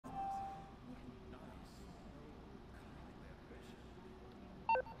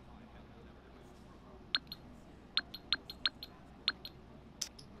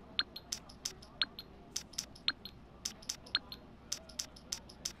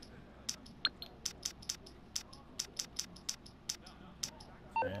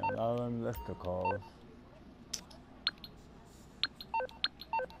that's the calls.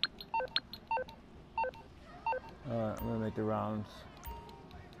 Alright, I'm gonna make the rounds.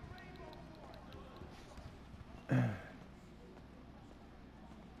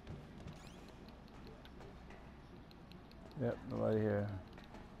 Yep, nobody here.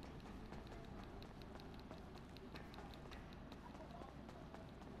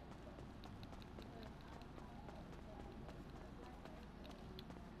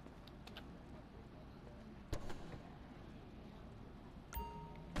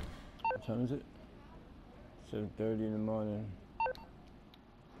 What time is it? 7:30 in the morning.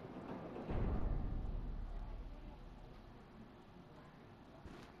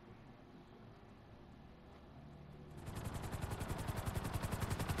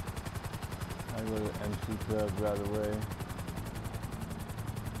 I go to MC Club right away.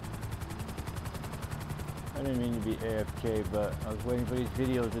 I didn't mean to be AFK, but I was waiting for these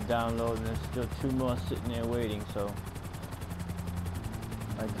videos to download and there's still 2 more sitting there waiting, so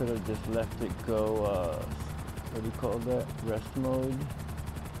I could have just left it go, what do you call that? Rest mode.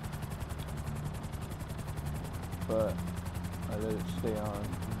 But I let it stay on.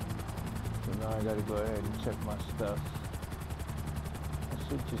 So now I gotta go ahead and check my stuff. I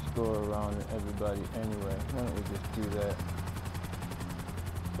should just go around everybody anyway. Why don't we just do that?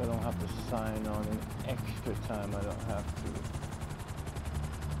 So I don't have to sign on an extra time. I don't have to.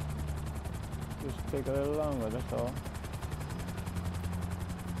 Just take a little longer, that's all.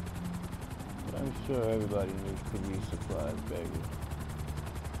 But I'm sure everybody needs to be supplied, baby.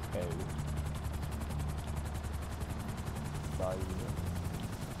 Hey. Body.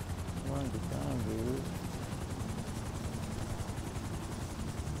 Come on, get down, dude.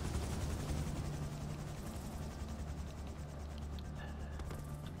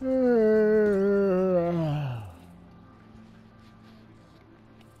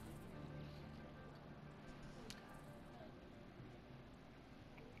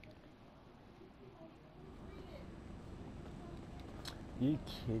 You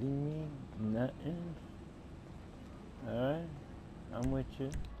kidding me? Nothing? Alright, I'm with you.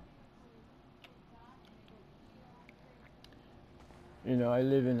 You know, I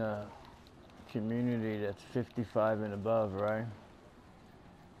live in a community that's 55 and above, right?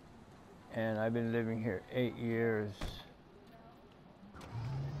 And I've been living here 8 years.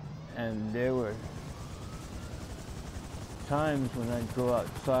 And there were times when I'd go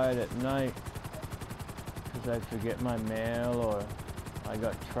outside at night because I'd forget my mail or I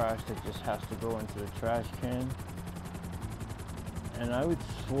got trash that just has to go into the trash can. And I would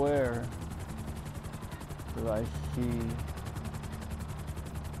swear that I see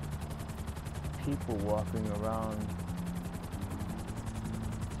people walking around.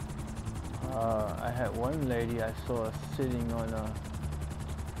 I had one lady I saw sitting on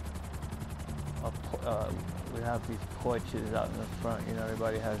we have these porches out in the front, you know,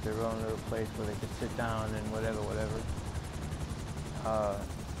 everybody has their own little place where they can sit down and whatever.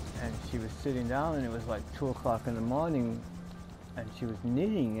 And she was sitting down and it was like 2 o'clock in the morning and she was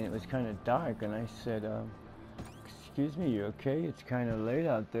knitting and it was kind of dark and I said, excuse me, you okay? It's kind of late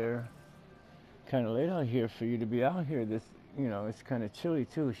out there. Kind of late out here for you to be out here. This, you know, it's kind of chilly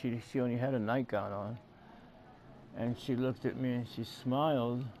too. She only had a nightgown on. And she looked at me and she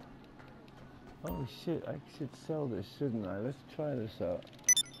smiled. Oh shit, I should sell this, shouldn't I? Let's try this out.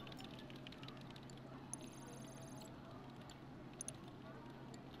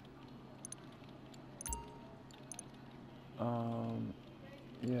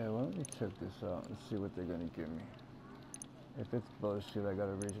 Yeah, why don't we check this out and see what they're gonna give me. If it's bullshit, I got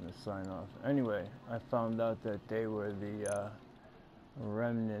a reason to sign off. Anyway, I found out that they were the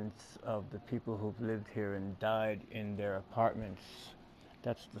remnants of the people who've lived here and died in their apartments.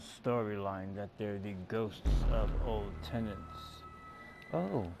 That's the storyline, that they're the ghosts of old tenants.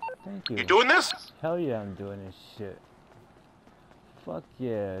 Oh, thank you. You doing this? Hell yeah, I'm doing this shit. Fuck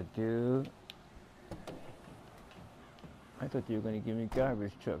yeah, dude. I thought you were going to give me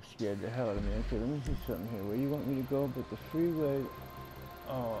garbage truck. Scared the hell out of me. Okay, let me see something here. Where you want me to go? But the freeway...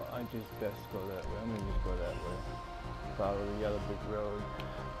 Oh, I just best go that way. I'm going to just go that way. Follow the yellow brick road.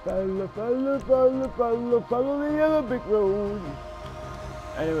 Follow the yellow brick road.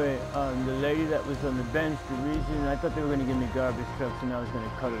 Anyway, the lady that was on the bench, the reason... I thought they were going to give me garbage trucks and I was going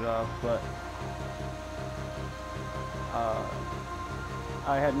to cut it off, but...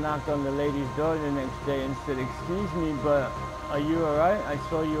 I had knocked on the lady's door the next day and said, excuse me, but are you alright? I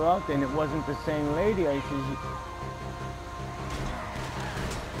saw you out there and it wasn't the same lady. I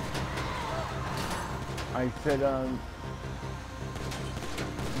said,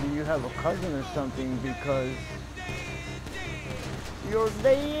 do you have a cousin or something? Because, you're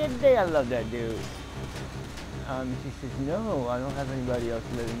dead. I love that dude. She says, no, I don't have anybody else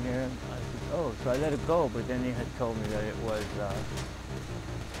living here. I said, oh, so I let it go, but then they had told me that it was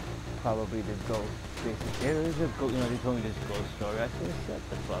probably the ghost. They said, there is a ghost, they told me this ghost story. I said, shut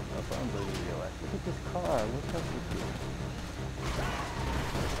the fuck up, I don't believe you. I said, look at this car, what's up with you?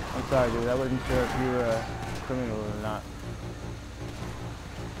 I'm sorry, dude, I wasn't sure if you were a criminal or not.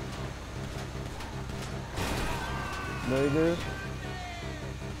 Really, dude?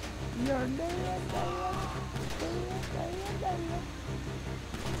 You're dead.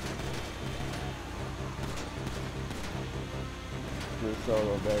 You're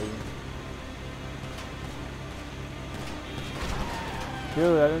solo, baby.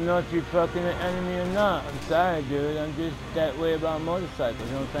 Dude, I don't know if you're fucking an enemy or not. I'm sorry, dude. I'm just that way about motorcycles,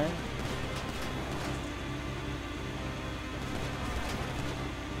 you know what I'm saying?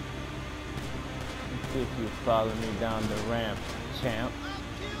 Let's see if you follow me down the ramp, champ.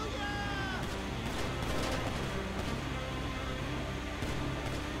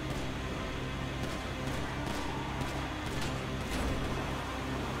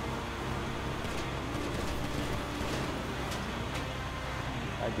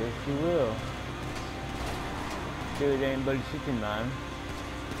 I guess you will. Dude ain't bullshitting, man.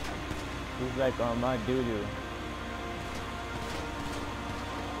 He's like on my doo-doo.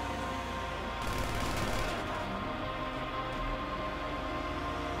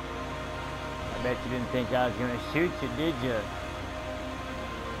 I bet you didn't think I was gonna shoot you, did you?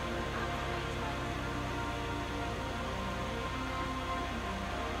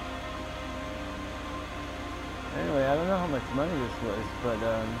 Anyway, I don't know how much money this was, but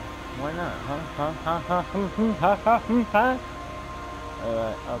why not, huh?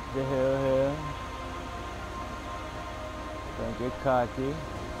 Alright, up the hill here. Don't get cocky.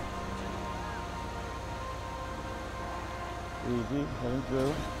 Easy, heading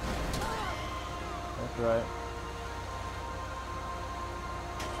through. That's right.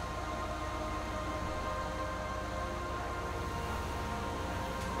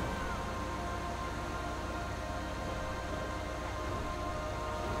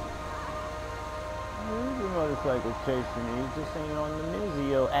 Motorcycle chasing me, you just ain't on the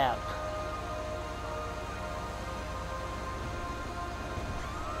Mizio app.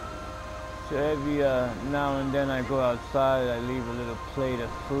 So every now and then I go outside, I leave a little plate of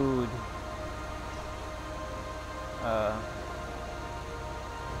food.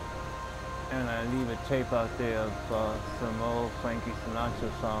 And I leave a tape out there of some old Frankie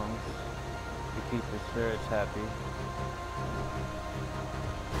Sinatra songs to keep the spirits happy.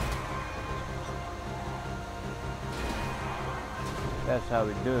 That's how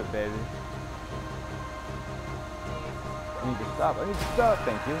we do it, baby. I need to stop.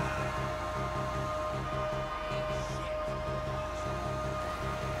 Thank you.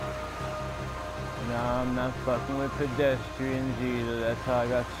 No, I'm not fucking with pedestrians either. That's how I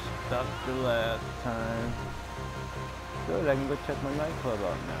got stuck the last time. Good, I can go check my nightclub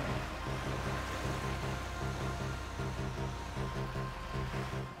out now.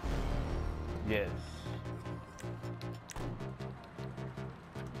 Yes.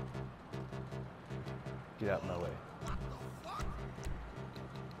 Get out my way.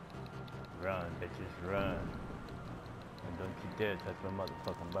 Run, bitches, run. And don't you dare touch my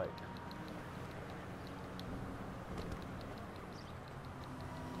motherfucking bike.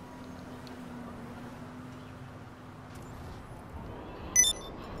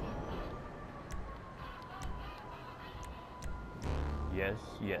 Yes,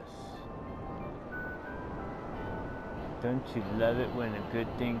 yes. Don't you love it when a good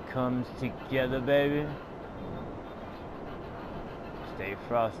thing comes together, baby? Stay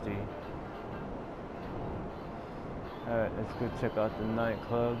frosty. Alright, let's go check out the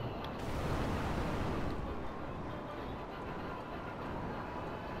nightclub.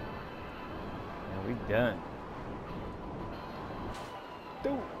 And we done.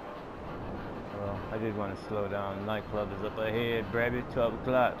 Well, I did want to slow down. Nightclub is up ahead, baby, 12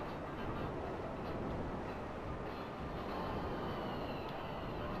 o'clock.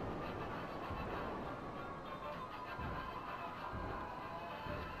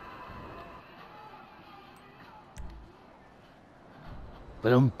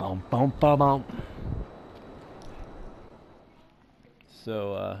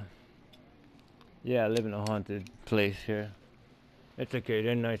 So, yeah, I live in a haunted place here. It's okay,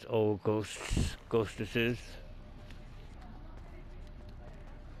 they're nice old ghostesses.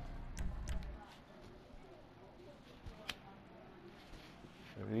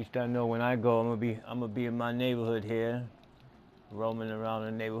 At least I know when I go, I'm gonna be in my neighborhood here, roaming around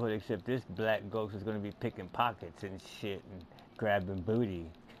the neighborhood. Except this black ghost is gonna be picking pockets and shit and grabbing booty.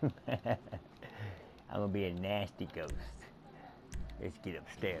 I'm gonna be a nasty ghost. Let's get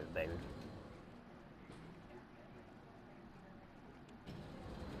upstairs, baby.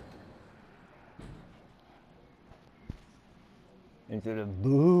 Instead of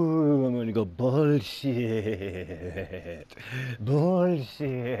boo, I'm gonna go bullshit. Bullshit.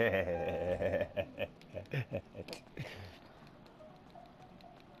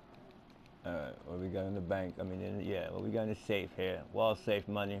 Alright, what we got in the bank? I mean, yeah, what we got in the safe here? Wall safe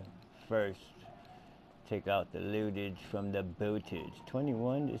money. First, take out the lootage from the bootage.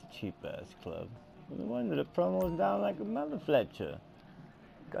 21, this cheap ass club. No wonder the promo's down like a mother Fletcher.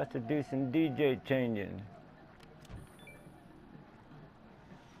 Got to do some DJ changing.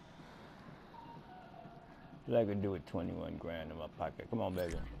 What I could do with 21 grand in my pocket. Come on,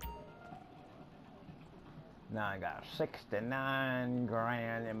 baby. Now I got 69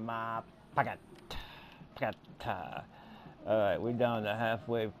 grand in my pocket. Alright, we're down to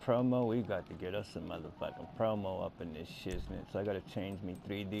halfway promo. We got to get us some motherfucking promo up in this shiznit. So I gotta change me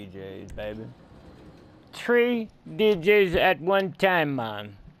 3 DJs, baby. 3 DJs at one time,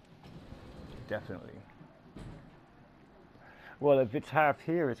 man. Definitely. Well, if it's half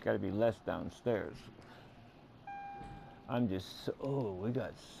here, it's gotta be less downstairs. I'm just, oh, we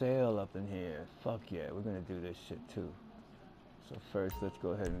got sale up in here. Fuck yeah, we're gonna do this shit too. So first, let's go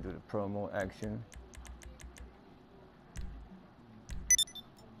ahead and do the promo action.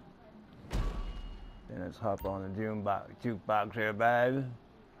 Then let's hop on the jukebox here, baby.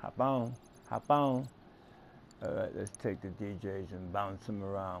 Hop on, hop on. All right, let's take the DJs and bounce them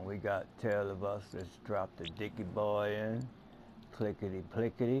around. We got Tale of Us. Let's drop the Dickie Boy in. Clickety,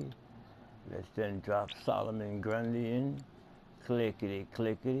 clickety. Let's then drop Solomon Grundy in, clickety,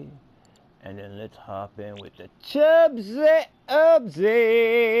 clickety, and then let's hop in with the Chubsy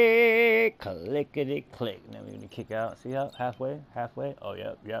Ubsy, clickety, click. Now we're gonna kick out. See how halfway? Oh,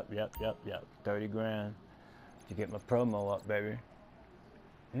 yep. 30 grand to get my promo up, baby.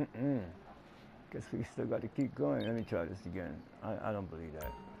 Guess we still got to keep going. Let me try this again. I don't believe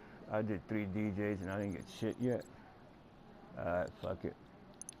that. I did 3 DJs and I didn't get shit yet. Alright, fuck it.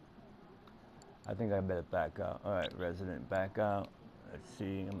 I think I better back out. Alright, resident, back out. Let's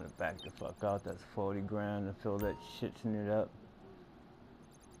see, I'm gonna back the fuck out. That's 40 grand to fill that shit-snit up.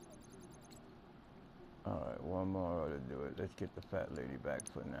 Alright, one more to do it. Let's get the fat lady back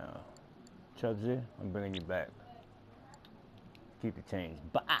for now. Chubsy, I'm bringing you back. Keep the change.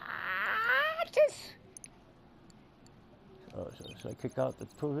 Oh, so should I kick out to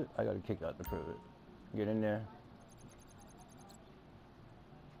prove it? I gotta kick out to prove it. Get in there.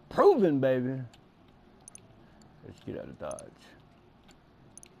 Proven, baby. Let's get out of Dodge.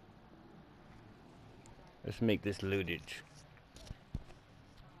 Let's make this lootage.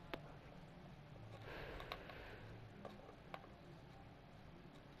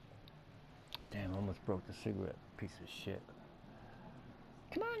 Damn, almost broke the cigarette. Piece of shit.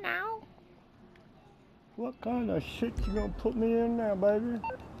 Come on now. What kind of shit you gonna put me in now, baby?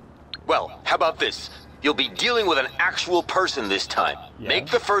 Well, how about this? You'll be dealing with an actual person this time. Yeah. Make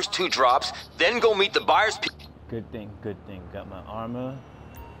the first 2 drops, then go meet the buyer's Good thing. Got my armor.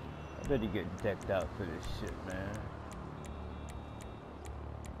 I better get decked out for this shit, man.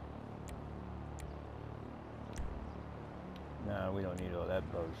 Nah, we don't need all that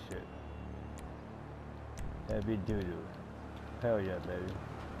bullshit. Heavy doo-doo. Hell yeah, baby.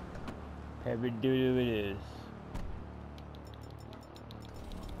 Heavy doo-doo it is.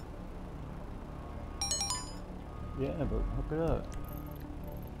 Yeah, but hook it up.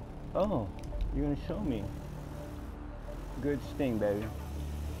 Oh, you're gonna show me. Good sting, baby.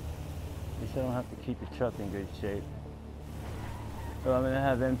 At least I don't have to keep the truck in good shape. So I'm gonna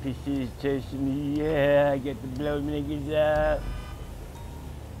have NPCs chasing me. Yeah, I get to blow niggas up.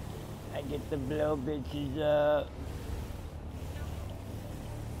 I get to blow bitches up.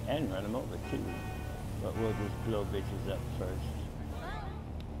 And run them over too. But we'll just blow bitches up first.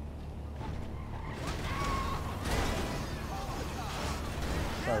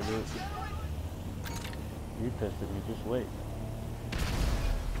 Sorry, dude. You pissed at me, just wait.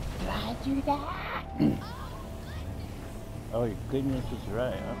 Did I do that? Oh, your goodness is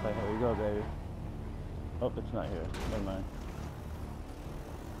right. Okay, here we go, baby. Oh, it's not here. Never mind.